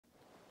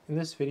In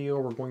this video,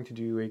 we're going to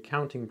do a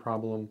counting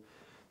problem.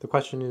 The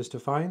question is to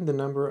find the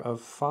number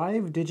of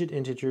 5-digit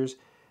integers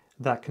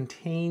that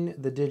contain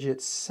the digit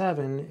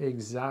 7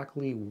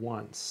 exactly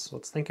once.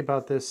 Let's think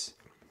about this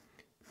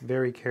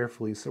very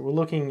carefully. So we're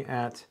looking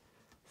at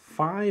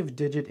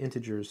 5-digit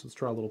integers. Let's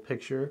draw a little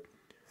picture.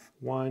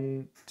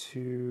 1,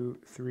 2,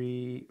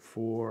 3,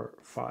 4,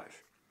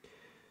 5.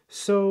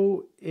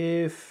 So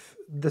if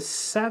the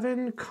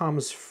 7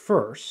 comes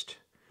first,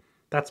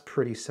 that's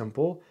pretty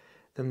simple.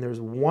 Then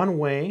there's one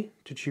way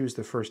to choose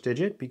the first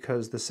digit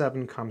because the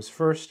 7 comes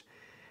first.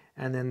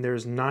 And then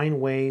there's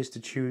 9 ways to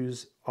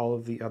choose all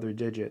of the other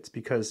digits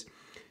because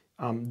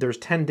there's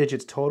 10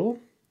 digits total,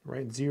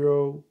 right?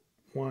 0,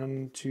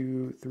 1,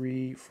 2,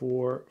 3,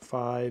 4,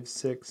 5,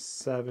 6,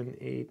 7,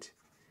 8,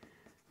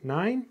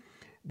 9.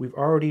 We've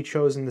already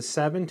chosen the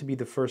 7 to be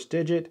the first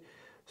digit.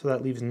 So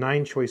that leaves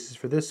 9 choices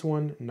for this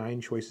one,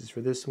 9 choices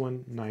for this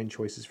one, 9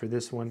 choices for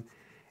this one,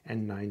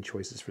 and 9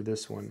 choices for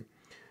this one.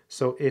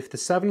 So if the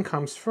 7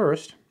 comes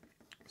first,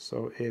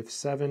 so if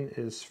 7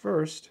 is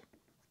first,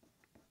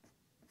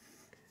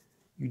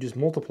 you just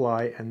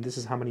multiply, and this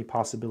is how many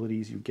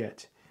possibilities you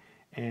get.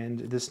 And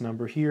this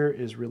number here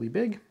is really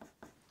big.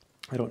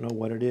 I don't know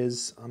what it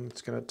is. I'm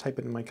just going to type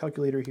it in my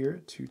calculator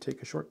here to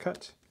take a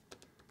shortcut.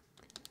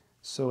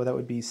 So that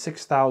would be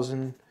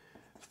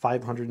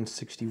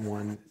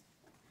 6,561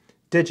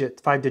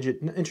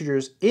 5-digit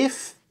integers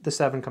if the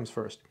 7 comes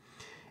first.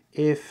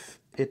 If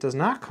it does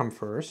not come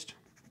first,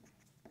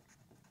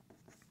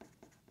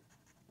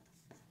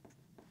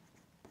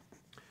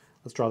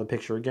 let's draw the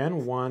picture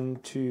again. 1,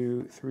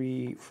 2,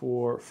 3,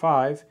 4,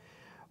 5.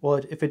 Well,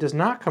 if it does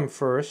not come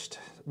first,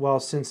 well,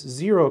 since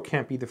 0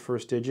 can't be the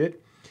first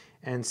digit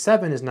and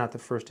 7 is not the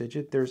first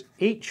digit, there's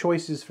 8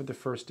 choices for the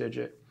first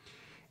digit.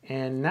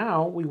 And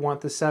now we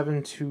want the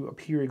 7 to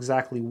appear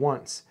exactly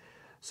once.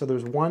 So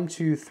there's 1,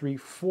 2, 3,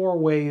 4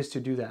 ways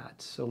to do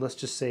that. So let's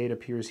just say it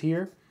appears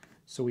here.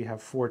 So we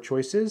have 4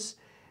 choices.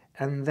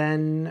 And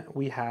then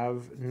we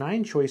have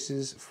 9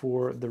 choices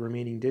for the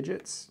remaining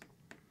digits.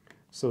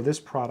 So this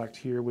product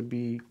here would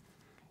be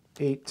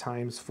 8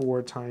 times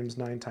 4 times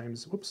 9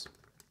 times,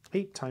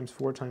 8 times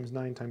 4 times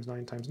 9 times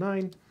 9 times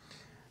 9.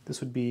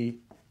 This would be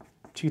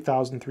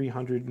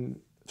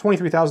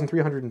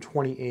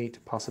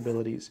 23,328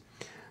 possibilities.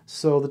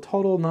 So the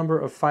total number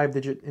of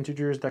 5-digit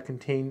integers that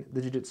contain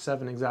the digit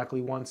 7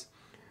 exactly once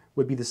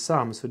would be the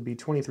sum. So it would be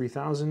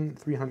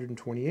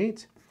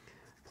 23,328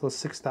 plus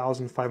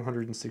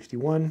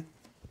 6,561,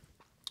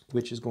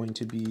 which is going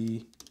to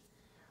be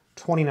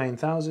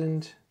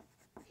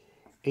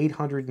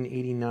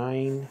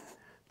 29,889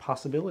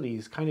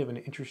 possibilities. Kind of an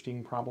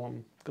interesting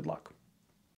problem. Good luck.